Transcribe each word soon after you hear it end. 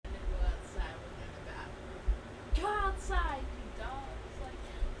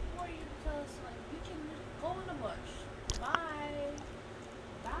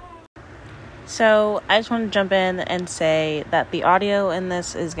So I just want to jump in and say that the audio in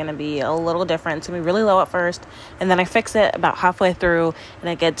this is going to be a little different. It's going to be really low at first, and then I fix it about halfway through, and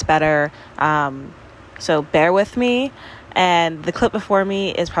it gets better. So bear with me. And the clip before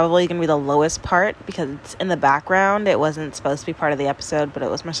me is probably going to be the lowest part because it's in the background. It wasn't supposed to be part of the episode, but it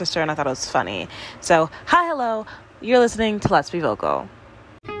was my sister, and I thought it was funny. So, hi, hello. You're listening to Let's Be Vocal.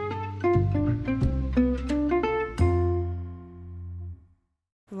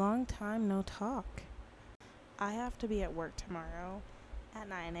 Long time no talk. I have to be at work tomorrow at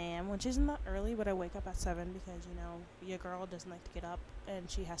 9 a.m., which isn't that early, but I wake up at 7 because, your girl doesn't like to get up and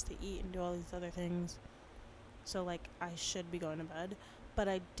she has to eat and do all these other things. So, I should be going to bed, but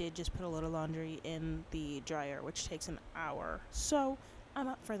I did just put a load of laundry in the dryer, which takes an hour. So, I'm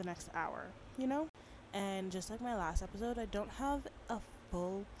up for the next hour, And just like my last episode, I don't have a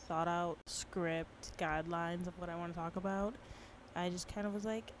full thought-out script, guidelines of what I want to talk about. I just kind of was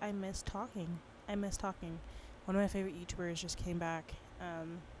like, I miss talking. One of my favorite YouTubers just came back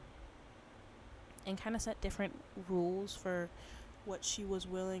and kind of set different rules for what she was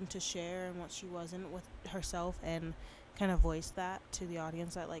willing to share and what she wasn't with herself, and kind of voiced that to the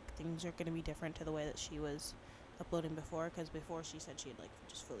audience that things are going to be different to the way that she was uploading before, because before she said she'd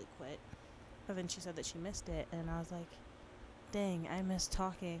just fully quit, but then she said that she missed it, and I was like, dang, I miss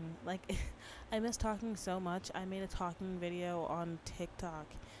talking. I miss talking so much. I made a talking video on TikTok.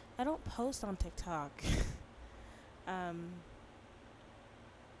 I don't post on TikTok.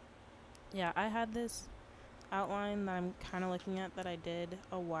 Yeah, I had this outline that I'm kind of looking at that I did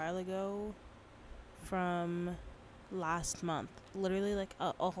a while ago from last month. Literally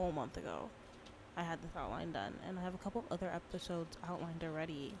a whole month ago. I had this outline done, and I have a couple other episodes outlined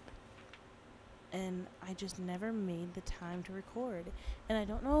already. And I just never made the time to record. And I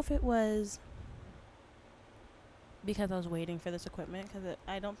don't know if it was because I was waiting for this equipment, because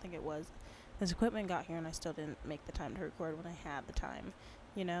I don't think it was. This equipment got here and I still didn't make the time to record when I had the time,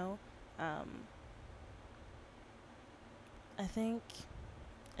 I think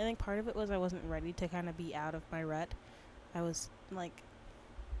part of it was I wasn't ready to kind of be out of my rut. I was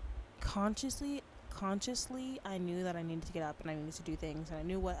consciously I knew that I needed to get up and I needed to do things, and I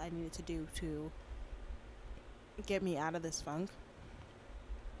knew what I needed to do to get me out of this funk.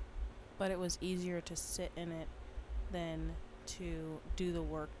 But it was easier to sit in it than to do the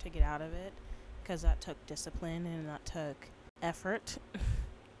work to get out of it, because that took discipline and that took effort.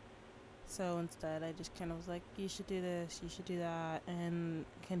 So instead, I just kind of was like, you should do this, you should do that, and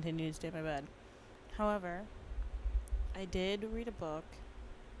continued to stay in my bed. However, I did read a book,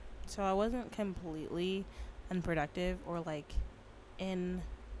 so I wasn't completely unproductive or in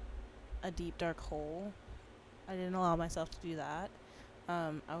a deep dark hole. I didn't allow myself to do that.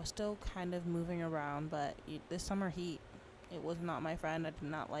 I was still kind of moving around, but this summer heat, it was not my friend. I did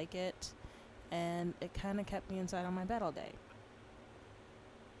not like it, and it kind of kept me inside on my bed all day.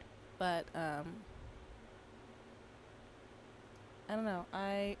 But I don't know.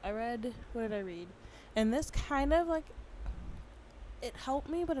 I read, what did I read? And this kind of it helped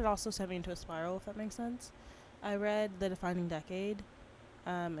me, but it also sent me into a spiral, if that makes sense. I read The Defining Decade.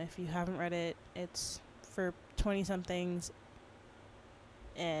 If you haven't read it, it's for 20-somethings,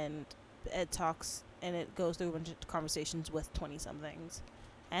 and it talks and it goes through a bunch of conversations with 20-somethings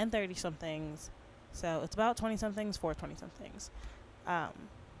and 30-somethings. So it's about 20-somethings for 20-somethings.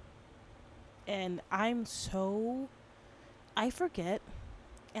 And I forget,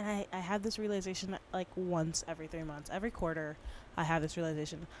 and I have this realization once every 3 months. Every quarter, I have this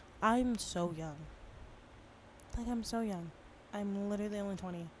realization. I'm so young. I'm so young. I'm literally only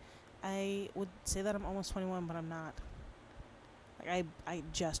 20. I would say that I'm almost 21, but I'm not. I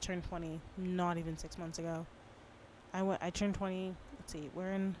just turned 20, not even 6 months ago. I turned 20, let's see,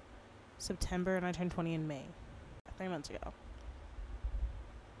 we're in September, and I turned 20 in May. 3 months ago.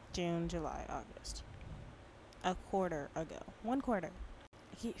 June, July, August. A quarter ago. 1 quarter.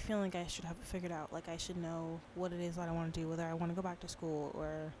 I keep feeling like I should have it figured out. I should know what it is that I want to do, whether I want to go back to school,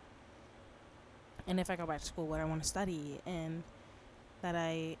 and if I go back to school, what I want to study, and that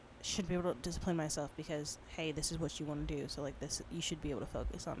I should be able to discipline myself because, hey, this is what you want to do, so this, you should be able to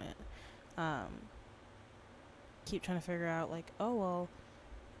focus on it. Keep trying to figure out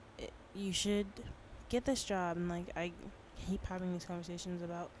you should get this job, and I keep having these conversations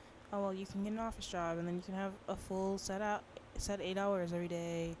about, oh well, you can get an office job, and then you can have a full set 8 hours every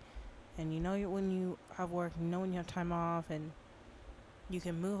day, and when you have work, when you have time off, and you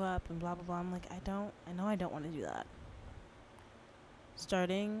can move up and blah blah blah. I'm I know I don't want to do that.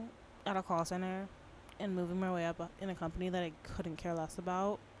 Starting at a call center and moving my way up in a company that I couldn't care less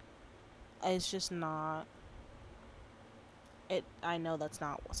about, it's just not it. I know that's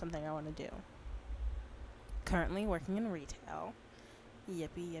not something I want to do. currently working in retail.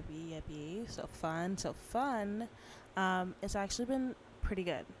 Yippee, yippee, yippee. So fun, so fun. It's actually been pretty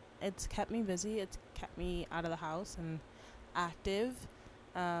good. It's kept me busy. It's kept me out of the house and active,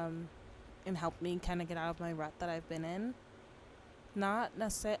 and helped me kind of get out of my rut that I've been in. Not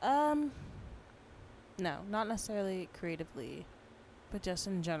necessarily, no, not necessarily creatively, but just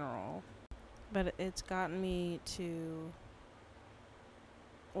in general. But it's gotten me to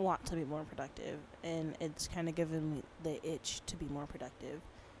want to be more productive, and it's kind of given me the itch to be more productive.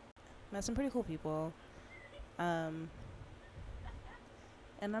 Met some pretty cool people, and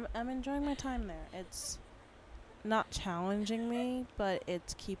I'm enjoying my time there. It's not challenging me, but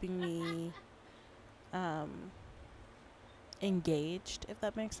it's keeping me engaged, if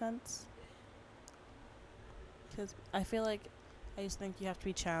that makes sense. Because I feel like I just think you have to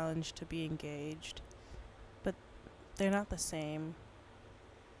be challenged to be engaged, but they're not the same.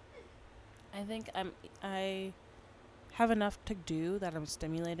 I think I have enough to do that I'm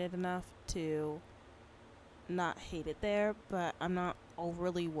stimulated enough to not hate it there, but I'm not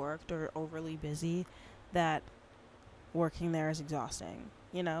overly worked or overly busy that working there is exhausting,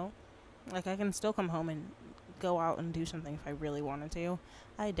 you know? Like, I can still come home and go out and do something if I really wanted to.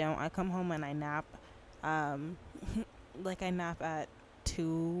 I don't. I come home and I nap. Like, I nap at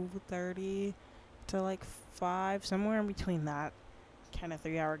 2:30 to like 5, somewhere in between that kind of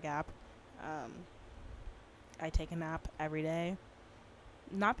 3-hour gap. I take a nap every day.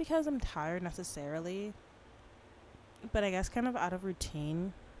 Not because I'm tired necessarily, but I guess kind of out of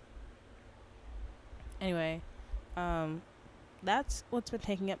routine. Anyway, that's what's been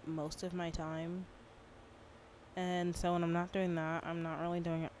taking up most of my time. And so when I'm not doing that, I'm not really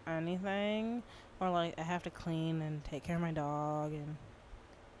doing anything. Or like I have to clean and take care of my dog and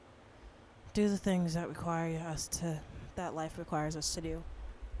do the things that that life requires us to do.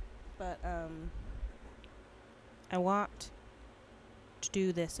 But I want to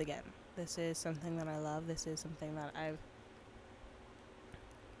do this again. This is something that I love. This is something that I've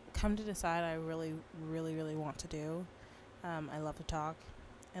come to decide I really, really, really want to do. I love to talk.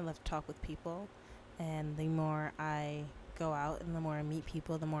 I love to talk with people. And the more I go out and the more I meet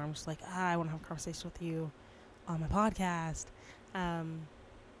people, the more I'm just like, I want to have a conversation with you on my podcast. And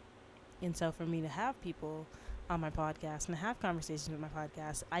so for me to have people on my podcast and have conversations with my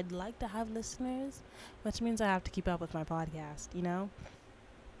podcast, I'd like to have listeners, which means I have to keep up with my podcast, you know?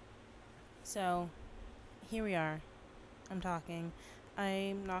 So here we are. I'm talking.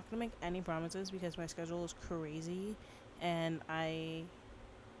 I'm not going to make any promises because my schedule is crazy and I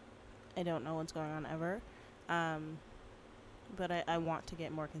don't know what's going on ever. But I want to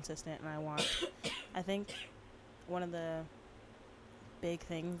get more consistent, and I think one of the big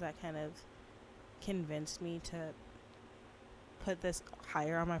things that kind of convinced me to put this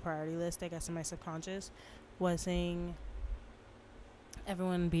higher on my priority list, I guess, in my subconscious, was seeing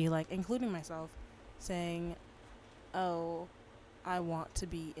everyone be like, including myself, saying, oh, I want to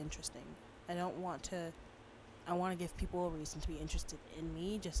be interesting. I want to give people a reason to be interested in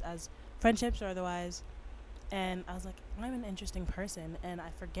me, just as friendships or otherwise. And I was like, I'm an interesting person, and I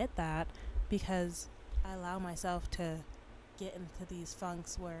forget that because I allow myself to get into these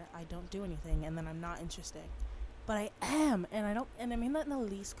funks where I don't do anything and then I'm not interesting. But I am, and I mean that in the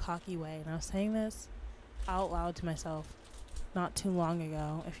least cocky way. And I was saying this out loud to myself not too long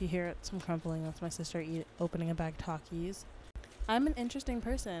ago. If you hear some crumpling, that's my sister opening a bag of Takis. I'm an interesting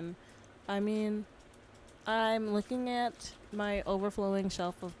person. I mean, I'm looking at my overflowing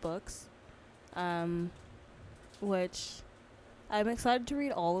shelf of books, which I'm excited to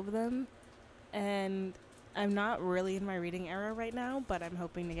read all of them, and I'm not really in my reading era right now, but I'm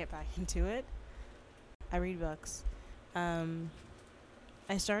hoping to get back into it. I read books.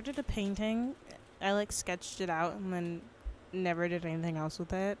 I started a painting. I sketched it out and then never did anything else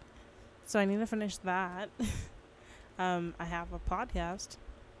with it, so I need to finish that. I have a podcast,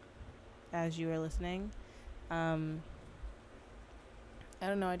 as you are listening. I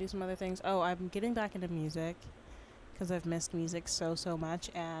don't know, I do some other things. Oh, I'm getting back into music because I've missed music so much.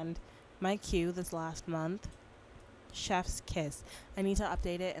 And my queue this last month, Chef's Kiss. I need to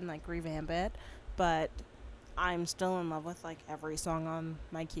update it and revamp it, but I'm still in love with every song on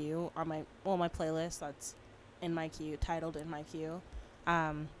my queue, or my playlist that's in my queue, titled in my queue.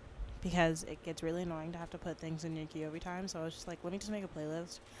 Because it gets really annoying to have to put things in your queue every time. So I was just like, let me just make a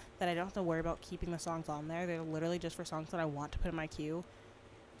playlist that I don't have to worry about keeping the songs on there. They're literally just for songs that I want to put in my queue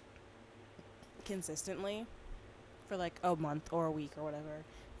consistently for a month or a week or whatever.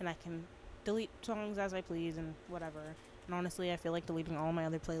 And I can delete songs as I please and whatever. And honestly, I feel like deleting all my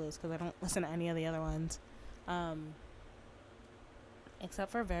other playlists because I don't listen to any of the other ones.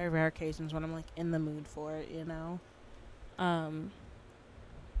 except for very rare occasions when I'm like in the mood for it, you know.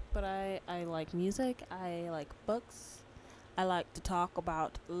 But I like music. I like books. I like to talk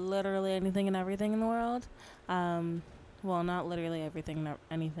about literally anything and everything in the world. Well, not literally everything, not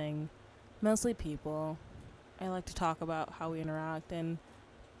anything. Mostly people. I like to talk about how we interact, and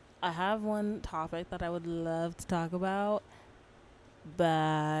I have one topic that I would love to talk about,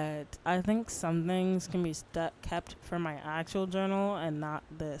 but I think some things can be kept for my actual journal and not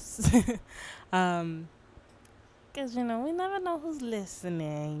this. Um, 'cause we never know who's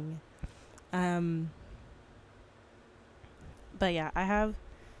listening. Um, but yeah, I have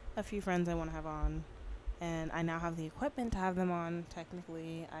a few friends I want to have on, and I now have the equipment to have them on.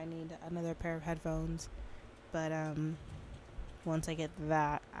 Technically, I need another pair of headphones, but once I get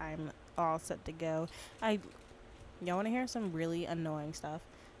that, I'm all set to go. Y'all want to hear some really annoying stuff?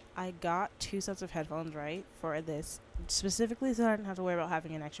 I got 2 sets of headphones, right, for this, specifically so I didn't have to worry about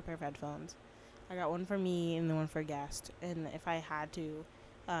having an extra pair of headphones. I got one for me and then one for a guest, and if I had to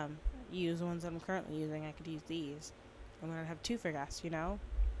use the ones that I'm currently using, I could use these, and then I'd have 2 for guests,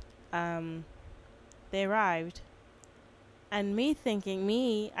 They arrived, and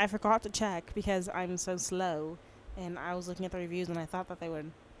I forgot to check because I'm so slow, and I was looking at the reviews, and I thought that they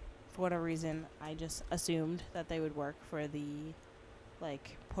would, for whatever reason, I just assumed that they would work for the,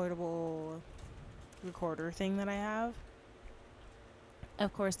 portable recorder thing that I have.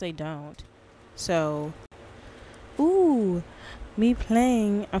 Of course they don't. So, ooh, me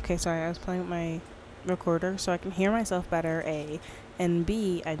playing. Okay, sorry, I was playing with my recorder so I can hear myself better, A. And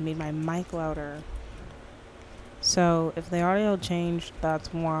B, I made my mic louder. So, if the audio changed,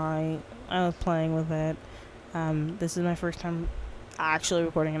 that's why I was playing with it. This is my first time actually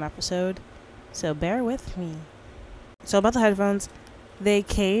recording an episode, so bear with me. So, about the headphones, they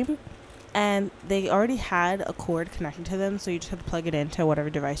came and they already had a cord connected to them, so you just had to plug it into whatever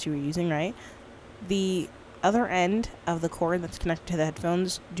device you were using, right? The other end of the cord that's connected to the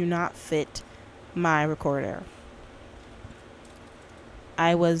headphones do not fit my recorder.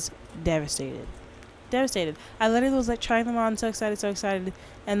 I was devastated. I literally was trying them on, so excited,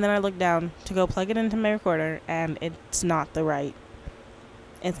 and then I looked down to go plug it into my recorder, and it's not the right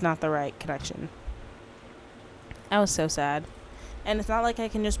connection. I was so sad. And it's not like I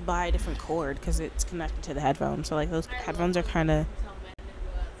can just buy a different cord because it's connected to the headphones. So those headphones are kind of.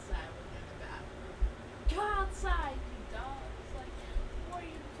 Go outside, you dogs. Or you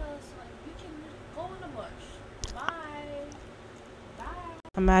tell us we can go in the bush. Bye.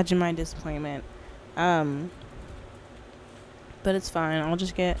 Imagine my disappointment. But it's fine. I'll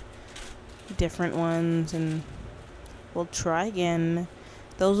just get different ones and we'll try again.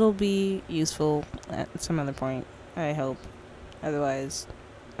 Those will be useful at some other point, I hope. Otherwise,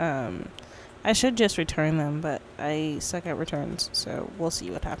 I should just return them, but I suck at returns, so we'll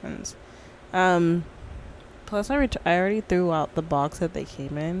see what happens. Plus, I already threw out the box that they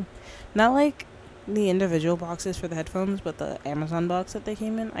came in. Not the individual boxes for the headphones, but the Amazon box that they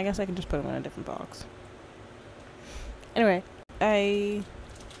came in. I guess I can just put them in a different box. Anyway, I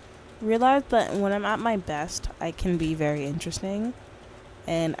realized that when I'm at my best, I can be very interesting.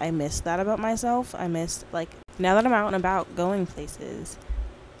 And I miss that about myself. I miss, now that I'm out and about going places,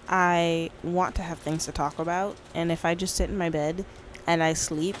 I want to have things to talk about. And if I just sit in my bed and I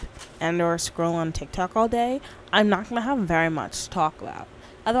sleep and or scroll on TikTok all day, I'm not going to have very much to talk about.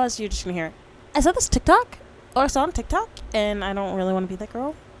 Otherwise, you're just going to hear, I saw this TikTok, or I saw on TikTok, and I don't really want to be that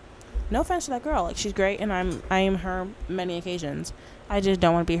girl. No offense to that girl. She's great, and I am her many occasions. I just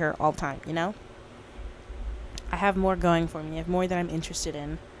don't want to be her all the time, I have more going for me. I have more that I'm interested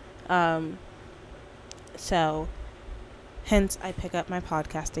in. So, hence, I pick up my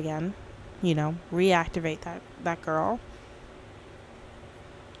podcast again. Reactivate that girl.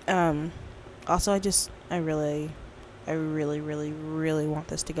 Also, I really, really want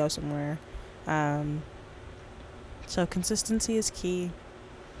this to go somewhere. So consistency is key.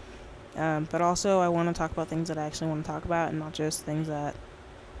 But also, I want to talk about things that I actually want to talk about and not just things that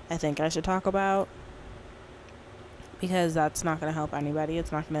I think I should talk about. Because that's not going to help anybody.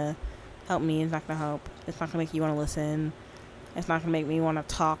 It's not going to help me. It's not going to make you want to listen. It's not going to make me want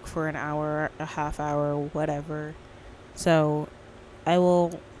to talk for an hour, a half hour, whatever. So, I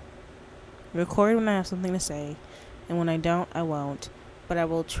will record when I have something to say. And when I don't, I won't. But I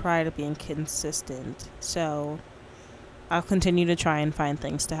will try to be consistent. So, I'll continue to try and find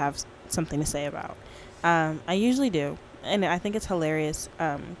things to have something to say about. I usually do. And I think it's hilarious.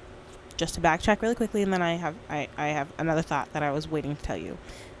 Just to backtrack really quickly, and then I have another thought that I was waiting to tell you.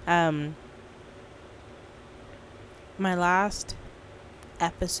 My last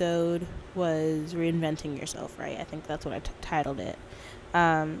episode was Reinventing Yourself, right? I think that's what I titled it.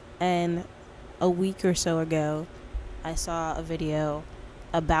 And a week or so ago, I saw a video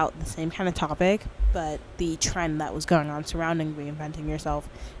about the same kind of topic, but the trend that was going on surrounding reinventing yourself.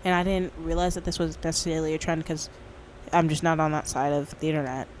 And I didn't realize that this was necessarily a trend because I'm just not on that side of the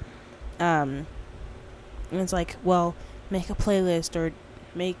internet. And it's like, well, make a playlist or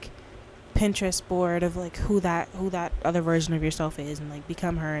make Pinterest board of like who that other version of yourself is, and like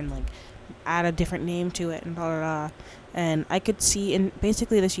become her, and like add a different name to it, and blah blah blah. And I could see, and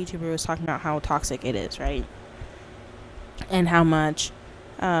basically this YouTuber was talking about how toxic it is, right? And how much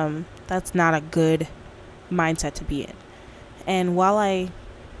that's not a good mindset to be in. And while I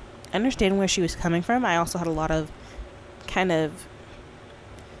understand where she was coming from, I also had a lot of kind of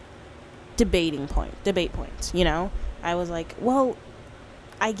debate points, you know? I was like, well,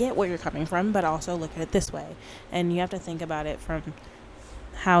 I get where you're coming from, but also look at it this way. And you have to think about it from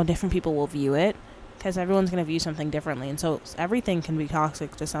how different people will view it, because everyone's going to view something differently. And so everything can be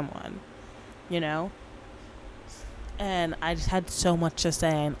toxic to someone, you know? And I just had so much to say,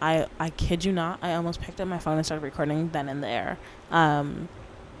 and I kid you not, I almost picked up my phone and started recording then and there.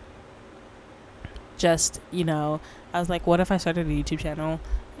 Just, you know, I was like, what if I started a YouTube channel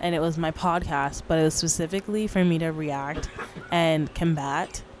and it was my podcast, but it was specifically for me to react and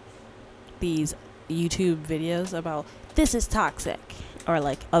combat these YouTube videos about this is toxic, or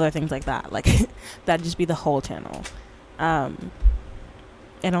like other things like that. Like that'd just be the whole channel. I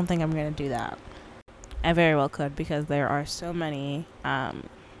don't think I'm gonna do that. I very well could, because there are so many videos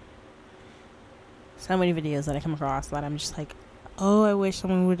that I come across that I'm just like, oh, I wish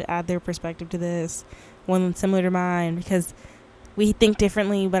someone would add their perspective to this, one that's similar to mine, because we think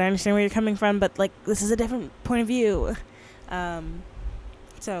differently, but I understand where you're coming from, but like this is a different point of view.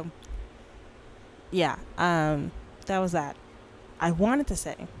 So yeah, that was that. I wanted to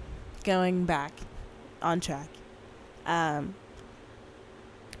say, going back on track, part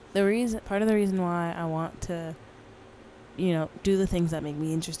of the reason why I want to, you know, do the things that make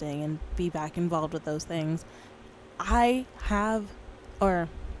me interesting and be back involved with those things,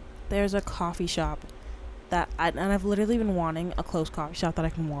 there's a coffee shop and I've literally been wanting a close coffee shop that I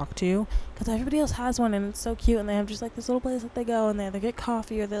can walk to, because everybody else has one and it's so cute, and they have just like this little place that they go and they either get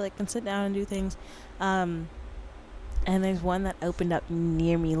coffee or they like can sit down and do things. And there's one that opened up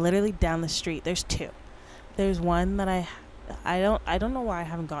near me, literally down the street. There's two. There's one that I don't know why I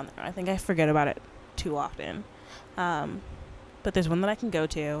haven't gone there. I think I forget about it too often. But there's one that I can go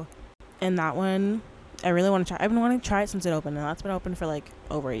to, and that one I really want to try. I've been wanting to try it since it opened, and that's been open for like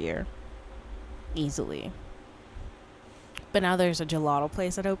over a year. Easily. But now there's a gelato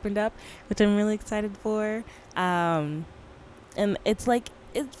place that opened up, which I'm really excited for. And it's like,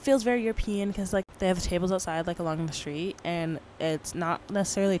 it feels very European, because like they have the tables outside like along the street, and it's not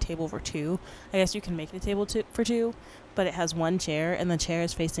necessarily a table for two. I guess you can make it a table for two, but it has one chair, and the chair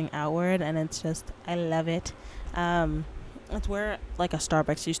is facing outward, and it's just, I love it. It's where like a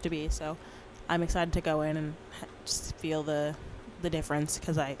Starbucks used to be, so I'm excited to go in and just feel the difference,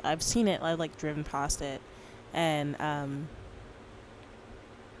 because I've seen it. I've like driven past it, and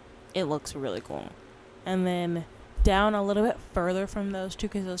it looks really cool. And then down a little bit further from those two,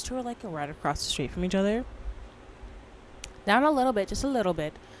 because those two are like right across the street from each other, down a little bit, just a little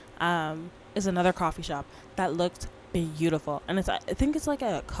bit, is another coffee shop that looked beautiful. And I think it's like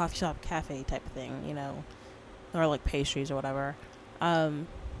a coffee shop cafe type of thing, you know, or like pastries or whatever. And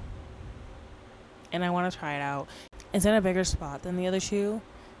I want to try it out. It's in a bigger spot than the other two.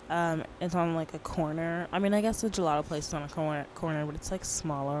 It's on like a corner. I mean, I guess the gelato place is on a corner, but it's like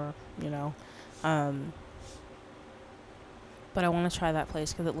smaller, you know. But I want to try that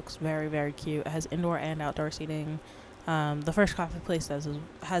place because it looks very, very cute. It has indoor and outdoor seating. The first coffee place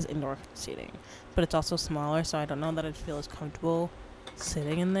has indoor seating, but it's also smaller, so I don't know that I'd feel as comfortable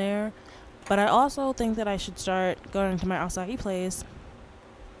sitting in there. But I also think that I should start going to my acai place,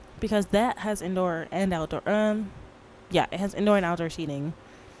 because that has indoor and outdoor. Yeah, it has indoor and outdoor seating.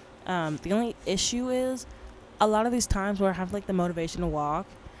 The only issue is a lot of these times where I have like the motivation to walk,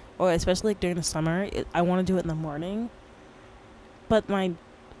 or especially like during the summer, I want to do it in the morning, but my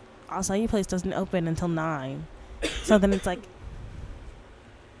acai place doesn't open until 9. So then it's like,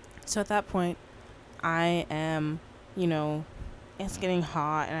 so at that point, I am, you know, it's getting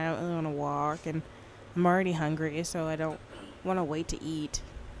hot and I don't really want to walk, and I'm already hungry, so I don't want to wait to eat.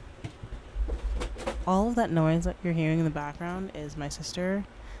 All of that noise that you're hearing in the background is my sister.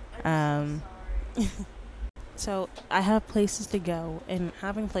 So I have places to go, and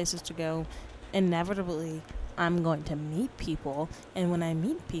having places to go, inevitably, I'm going to meet people, and when I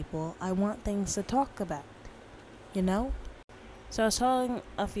meet people, I want things to talk about, you know? So I was telling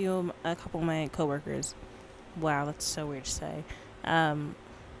a couple of my coworkers, wow, that's so weird to say,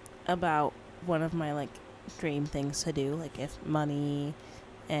 about one of my like dream things to do, like if money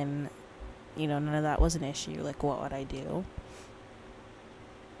and none of that was an issue, like what would I do?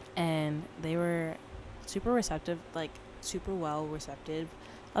 And they were super receptive, like super well receptive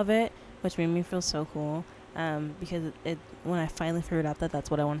of it, which made me feel so cool. Because it when I finally figured out that that's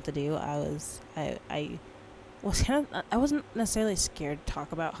what I wanted to do, I was I wasn't necessarily scared to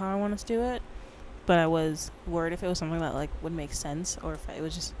talk about how I wanted to do it, but I was worried if it was something that like would make sense or if it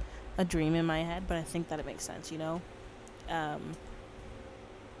was just a dream in my head. But I think that it makes sense,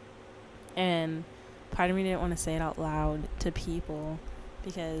 and part of me didn't want to say it out loud to people,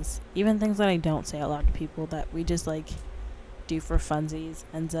 because even things that I don't say out loud to people that we just like do for funsies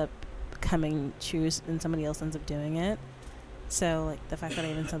ends up coming true, and somebody else ends up doing it. So like the fact that I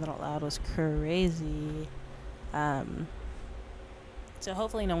even said that out loud was crazy. So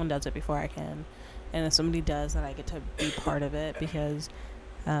hopefully no one does it before I can, and if somebody does, that I get to be part of it, because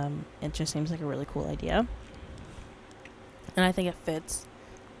it just seems like a really cool idea, and I think it fits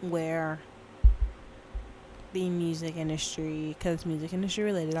where the music industry, because music industry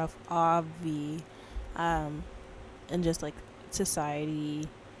related off obvi, and just like society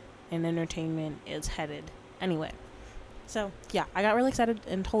and entertainment is headed anyway. So yeah, I got really excited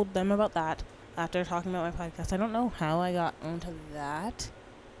and told them about that after talking about my podcast. I don't know how I got onto that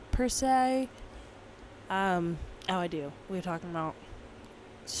per se. I do. We were talking about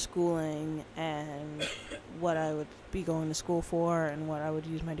schooling and what I would be going to school for and what I would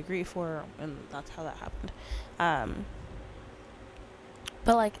use my degree for, and that's how that happened.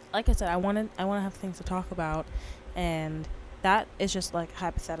 But like I said, I want to have things to talk about, and that is just like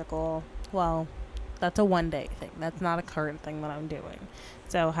hypothetical. Well, that's a one day thing. That's not a current thing that I'm doing.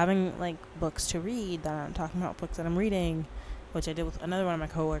 So having like books to read, that I'm talking about books that I'm reading, which I did with another one of my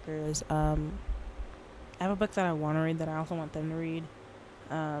coworkers. I have a book that I want to read that I also want them to read.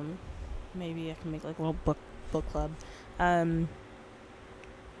 Maybe I can make like a little book club. I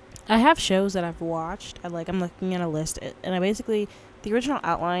have shows that I've watched. I'm looking at a list, and I basically, the original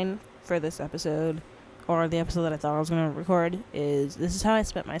outline for this episode, or the episode that I thought I was going to record, is this is how I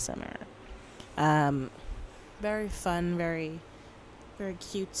spent my summer. Very fun, very, very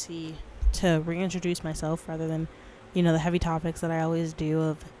cutesy to reintroduce myself, rather than, the heavy topics that I always do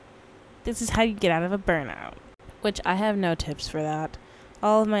of, this is how you get out of a burnout, which I have no tips for that.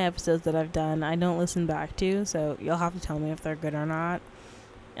 All of my episodes that I've done, I don't listen back to, so you'll have to tell me if they're good or not.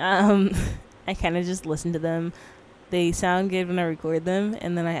 I kind of just listen to them. They sound good when I record them,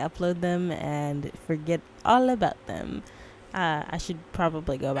 and then I upload them and forget all about them. I should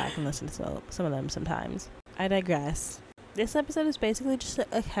probably go back and listen to some of them sometimes. I digress. This episode is basically just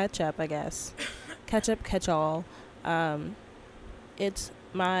a catch-up, I guess. Catch-up, catch-all. It's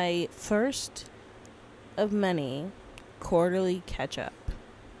my first of many quarterly catch-up.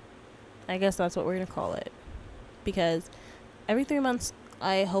 I guess that's what we're going to call it. Because every 3 months,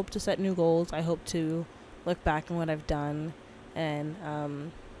 I hope to set new goals. I hope to look back on what I've done and,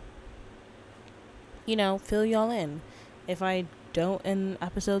 fill y'all in. If I don't, in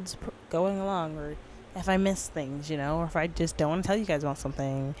episodes going along, or if I miss things, or if I just don't want to tell you guys about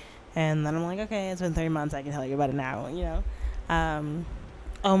something, and then I'm like, okay, it's been 3 months, I can tell you about it now,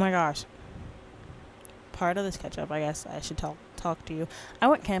 Oh my gosh. Part of this catch-up, I guess I should talk to you. I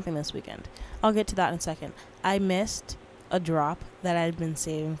went camping this weekend. I'll get to that in a second. I missed a drop that I'd been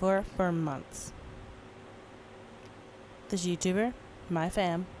saving for months. This YouTuber, my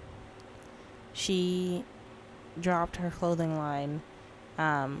fam, she dropped her clothing line,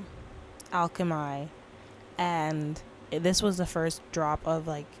 Alchemy, and this was the first drop of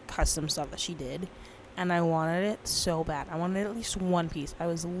like custom stuff that she did, and I wanted it so bad. I wanted at least one piece. I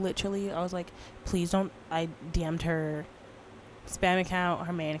was like, please don't. I DM'd her spam account,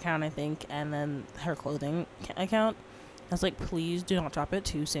 her main account, I think, and then her clothing account. I was like, please do not drop it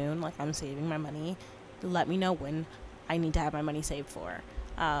too soon. Like, I'm saving my money. Let me know when I need to have my money saved for.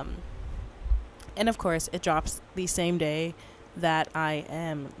 And of course, it drops the same day that I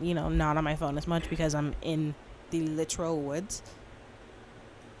am, not on my phone as much, because I'm in the literal woods.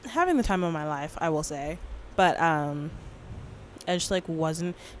 Having the time of my life, I will say. But, I just,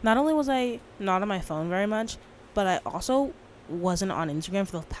 wasn't... Not only was I not on my phone very much, but I also wasn't on Instagram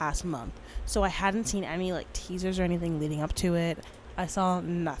for the past month. So I hadn't seen any, teasers or anything leading up to it. I saw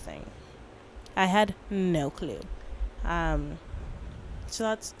nothing. I had no clue. So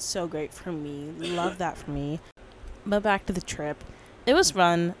that's so great for me. Love that for me. But back to the trip. It was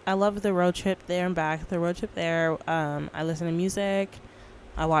fun. I loved the road trip there and back. The road trip there, I listened to music.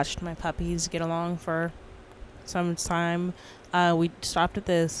 I watched my puppies get along for sometime. We stopped at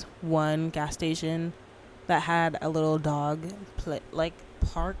this one gas station that had a little dog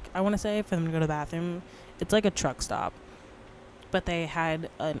park, I want to say, for them to go to the bathroom. It's like a truck stop, but they had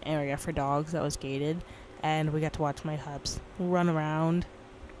an area for dogs that was gated, and we got to watch my pups run around,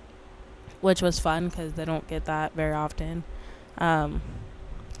 which was fun because they don't get that very often,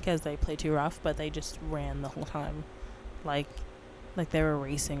 because they play too rough, but they just ran the whole time, like they were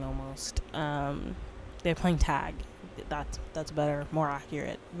racing almost. They're playing tag. That's better, more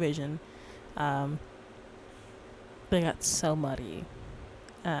accurate vision. They got so muddy,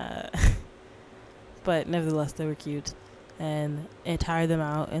 but nevertheless they were cute, and it tired them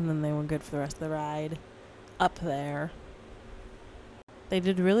out, and then they were good for the rest of the ride up there. They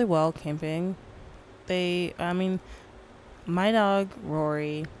did really well camping. My dog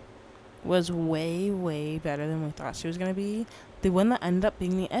Rory was way better than we thought she was gonna be. The one that ended up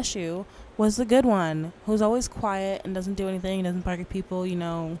being the issue was the good one, who's always quiet and doesn't do anything, doesn't bark at people,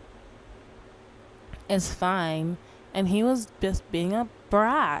 is fine. And he was just being a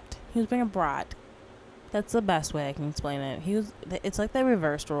brat. That's the best way I can explain it. It's like they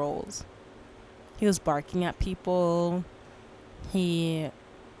reversed roles. He was barking at people. I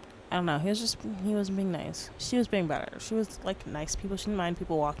don't know, he was being nice. She was being better. She was like nice people. She didn't mind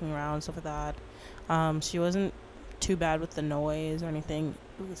people walking around, stuff like that. She wasn't too bad with the noise or anything.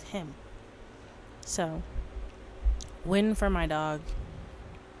 It was him. So, win for my dog.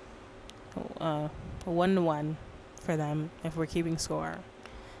 1-1 for them if we're keeping score.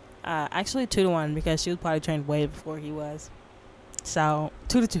 Actually 2-1 because she was potty trained way before he was. So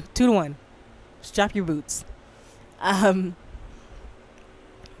 2-2, 2-1. Strap your boots. But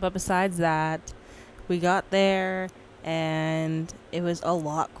besides that, we got there and it was a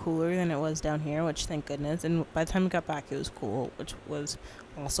lot cooler than it was down here, which thank goodness. And by the time we got back, it was cool, which was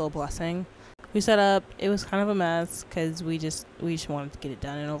also a blessing. We set up. It was kind of a mess because we just wanted to get it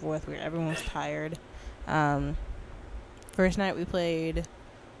done and over with. Everyone was tired. First night we played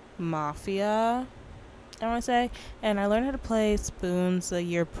Mafia, I want to say, and I learned how to play Spoons the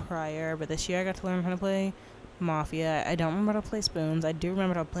year prior, but this year I got to learn how to play Mafia. I don't remember how to play Spoons. I do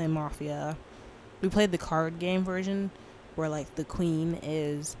remember how to play Mafia. We played the card game version where like the queen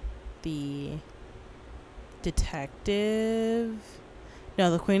is the detective.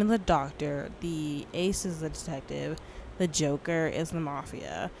 No, the queen is the doctor. The ace is the detective. The joker is the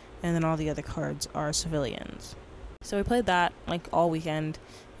mafia. And then all the other cards are civilians. So we played that like all weekend.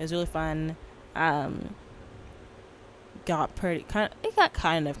 It was really fun. It got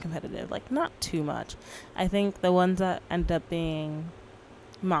kind of competitive, like not too much. I think the ones that ended up being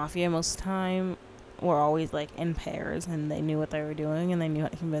mafia most of the time were always like in pairs, and they knew what they were doing and they knew how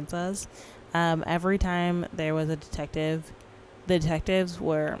to convince us. Every time there was a detective, the detectives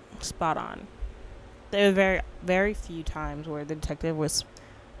were spot on. There were very, very few times where the detective was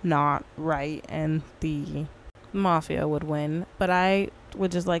not right and the mafia would win. But I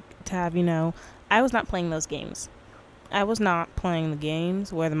would just like to have I was not playing those games. I was not playing the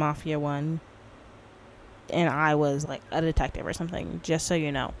games where the mafia won and I was like a detective or something, just so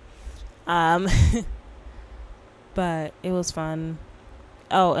you know. But it was fun.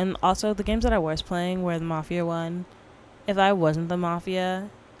 Oh, and also the games that I was playing where the mafia won, if I wasn't the mafia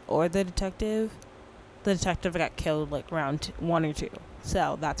or the detective got killed like round 1 or 2.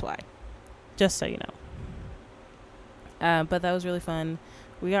 So that's why. Just so you know. But that was really fun.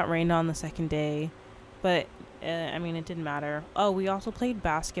 We got rained on the second day, but it didn't matter. Oh, we also played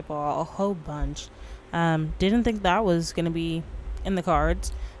basketball a whole bunch. Didn't think that was going to be in the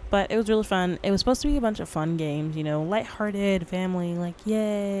cards, but it was really fun. It was supposed to be a bunch of fun games, lighthearted, family, like,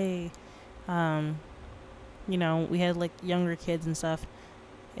 yay. We had, like, younger kids and stuff.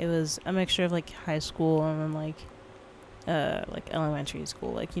 It was a mixture of, like, high school and then, like elementary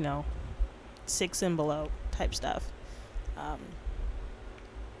school, like, 6 and below type stuff.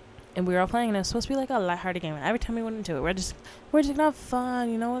 And we were all playing, and it was supposed to be like a lighthearted game. And every time we went into it, we're just gonna have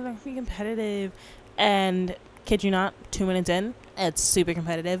fun, we're gonna be competitive. And kid you not, 2 minutes in, it's super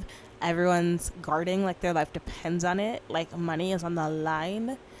competitive. Everyone's guarding like their life depends on it, like money is on the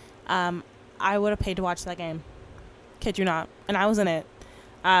line. I would have paid to watch that game, kid you not, and I was in it.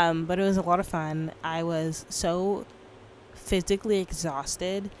 But it was a lot of fun. I was so physically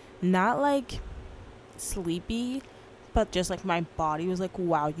exhausted, not like sleepy, but just like my body was like,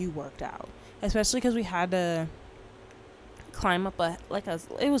 wow, you worked out. Especially because we had to climb up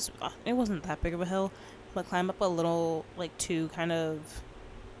it wasn't that big of a hill, but climb up a little, like, 2 kind of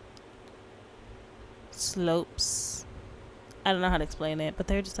slopes. I don't know how to explain it, but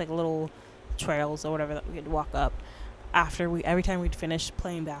they're just like little trails or whatever that we could walk up every time we'd finish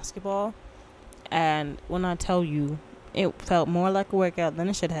playing basketball. And when I tell you, it felt more like a workout than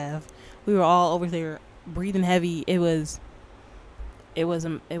it should have. We were all over there breathing heavy. It was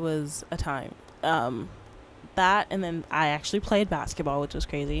a time. That, and then I actually played basketball, which was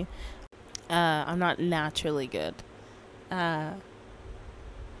crazy. I'm not naturally good.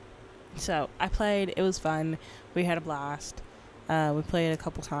 So I played. It was fun. We had a blast. We played a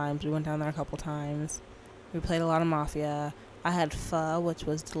couple times. We went down there a couple times. We played a lot of Mafia. I had pho, which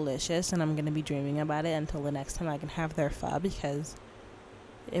was delicious, and I'm going to be dreaming about it until the next time I can have their pho because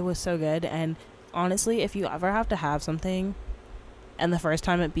it was so good. And honestly, if you ever have to have something and the first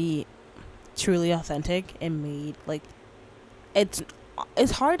time it be truly authentic and made, like, it's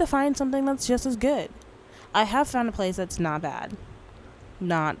hard to find something that's just as good. I have found a place that's not bad.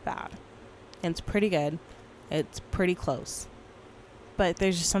 Not bad. It's pretty good. It's pretty close. But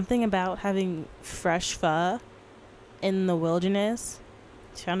there's just something about having fresh pho in the wilderness,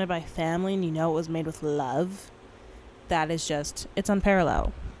 surrounded by family, and you know it was made with love. That is just, it's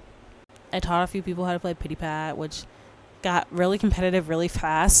unparalleled. I taught a few people how to play Pity Pat, which got really competitive really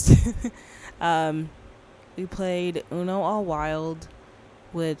fast. We played Uno All Wild,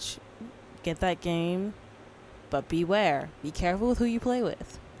 which, get that game, but beware. Be careful with who you play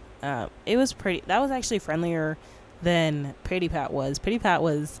with. It was pretty, that was actually friendlier than Pity Pat was. Pity Pat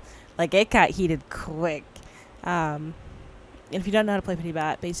was, like, it got heated quick. If you don't know how to play Pity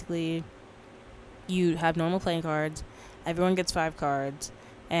Pat, basically, you have normal playing cards. Everyone gets 5 cards.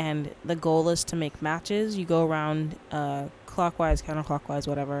 And the goal is to make matches. You go around clockwise, counterclockwise,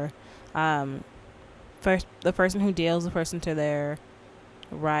 whatever. First, the person who deals the person to their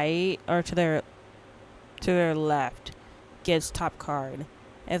right or to their left gets top card.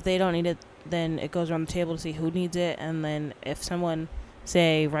 If they don't need it, then it goes around the table to see who needs it. And then if someone,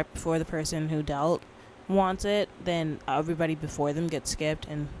 say, right before the person who dealt wants it, then everybody before them gets skipped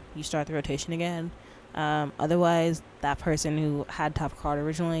and you start the rotation again. Otherwise, that person who had top card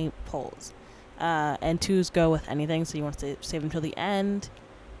originally pulls. And 2s go with anything, so you want to save them till the end.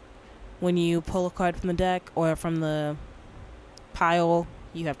 When you pull a card from the deck or from the pile,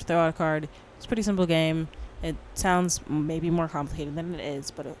 you have to throw out a card. It's a pretty simple game. It sounds maybe more complicated than it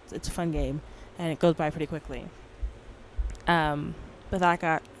is, but it's a fun game, and it goes by pretty quickly.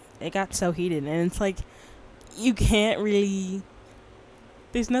 But it got so heated, and it's like, you can't really,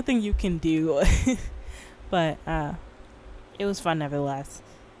 there's nothing you can do. But it was fun nevertheless.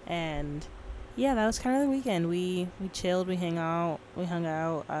 And yeah, that was kind of the weekend. We chilled, we hung out,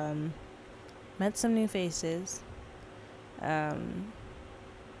 met some new faces. And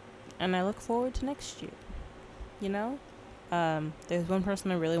I look forward to next year. You know? There's one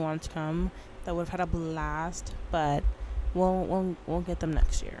person I really wanted to come that would have had a blast, but we'll get them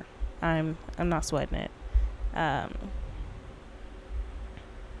next year. I'm not sweating it. But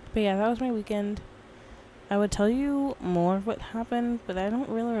yeah, that was my weekend. I would tell you more of what happened, but I don't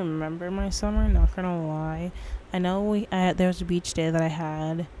really remember my summer, not gonna lie. I know there was a beach day that I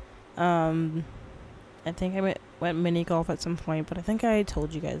had. I think I went mini golf at some point, but I think I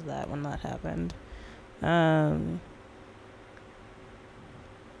told you guys that when that happened. I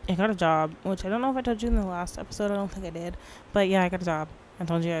got a job, which I don't know if I told you in the last episode. I don't think I did. But yeah, I got a job. I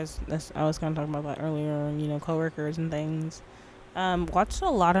told you guys this. I was going to talk about that earlier, coworkers and things. Watched a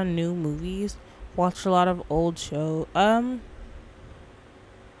lot of new movies. Watched a lot of old shows. I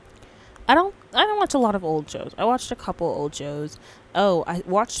don't watch a lot of old shows. I watched a couple old shows. Oh, I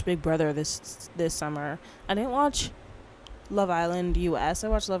watched Big Brother this summer. I didn't watch Love Island US. I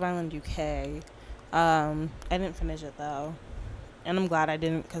watched Love Island UK. I didn't finish it though, and I'm glad I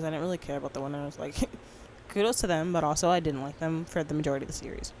didn't, because I didn't really care about the winners. Like, kudos to them, but also I didn't like them for the majority of the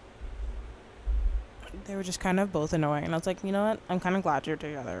series. They were just kind of both annoying, and I was like, you know what? I'm kind of glad you're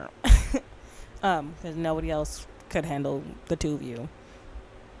together, because nobody else could handle the two of you.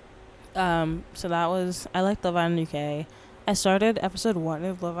 So that was, I liked Love Island UK. I started episode 1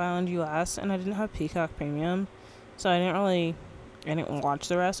 of Love Island US, and I didn't have Peacock Premium, so I didn't watch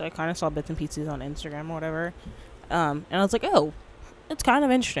the rest. I kind of saw bits and pieces on Instagram or whatever. And I was like, oh, it's kind of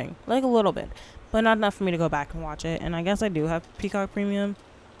interesting. Like, a little bit. But not enough for me to go back and watch it. And I guess I do have Peacock Premium.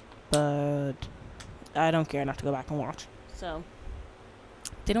 But I don't care enough to go back and watch. So,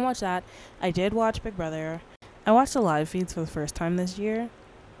 didn't watch that. I did watch Big Brother. I watched the live feeds for the first time this year.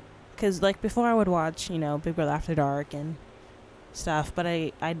 Because, like, before I would watch, Big Brother After Dark and stuff. But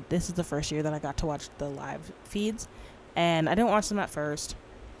this is the first year that I got to watch the live feeds. And I didn't watch them at first,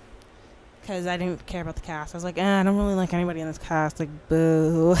 because I didn't care about the cast. I was like, I don't really like anybody in this cast. Like,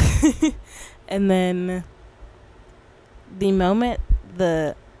 boo. And then the moment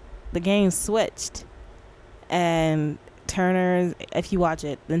the game switched, and Turner's, if you watch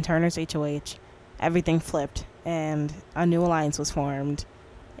it, then Turner's HOH everything flipped and a new alliance was formed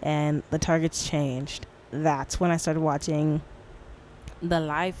and the targets changed, that's when I started watching the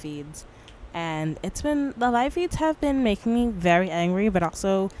live feeds. And the live feeds have been making me very angry, but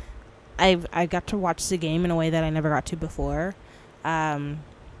also I got to watch the game in a way that I never got to before,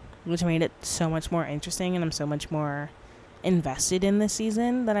 which made it so much more interesting, and I'm so much more invested in this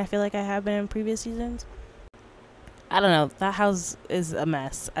season than I feel like I have been in previous seasons. I don't know. That house is a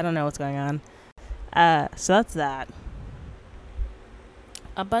mess. I don't know what's going on. So that's that.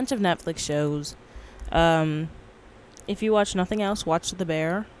 A bunch of Netflix shows. If you watch nothing else, watch The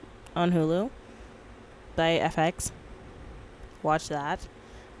Bear on Hulu by FX. Watch that.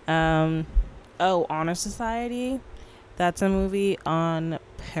 Honor Society. That's a movie on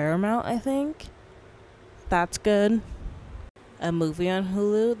Paramount, I think. That's good. A movie on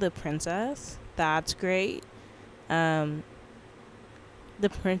Hulu, The Princess. That's great. The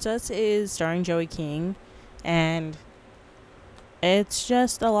Princess is starring Joey King, and it's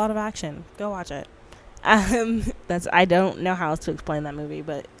just a lot of action. Go watch it. I don't know how else to explain that movie,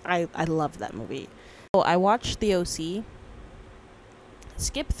 but I love that movie. So I watched The OC.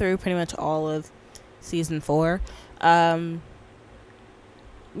 Skip through pretty much all of season 4. You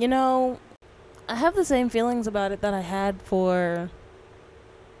know, I have the same feelings about it that I had for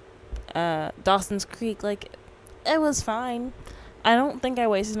Dawson's Creek. Like, it was fine. I don't think I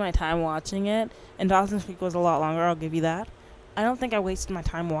wasted my time watching it, and Dawson's Creek was a lot longer, I'll give you that. I don't think I wasted my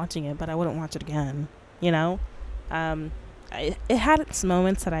time watching it, but I wouldn't watch it again, you know? It had its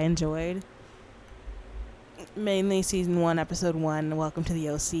moments that I enjoyed. Mainly season 1, episode 1, Welcome to the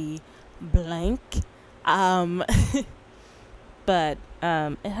OC, blank. But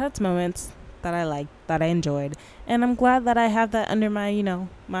it had its moments that I liked, that I enjoyed, and I'm glad that I have that under my,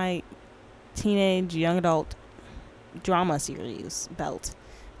 my teenage, young adult drama series belt.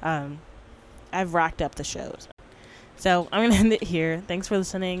 I've racked up the shows. So I'm going to end it here. Thanks for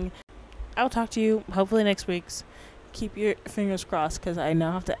listening. I'll talk to you hopefully next week's. Keep your fingers crossed, because I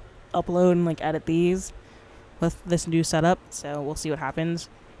now have to upload and edit these with this new setup. So we'll see what happens.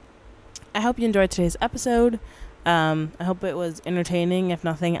 I hope you enjoyed today's episode. I hope it was entertaining, if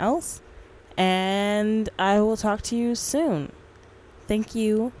nothing else. And I will talk to you soon. Thank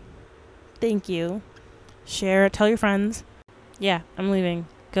you. Share, tell your friends. Yeah, I'm leaving.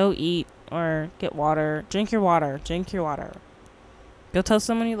 Go eat or get water. Drink your water. Go tell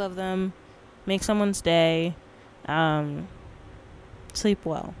someone you love them. Make someone's day. Sleep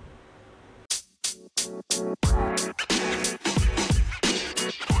well.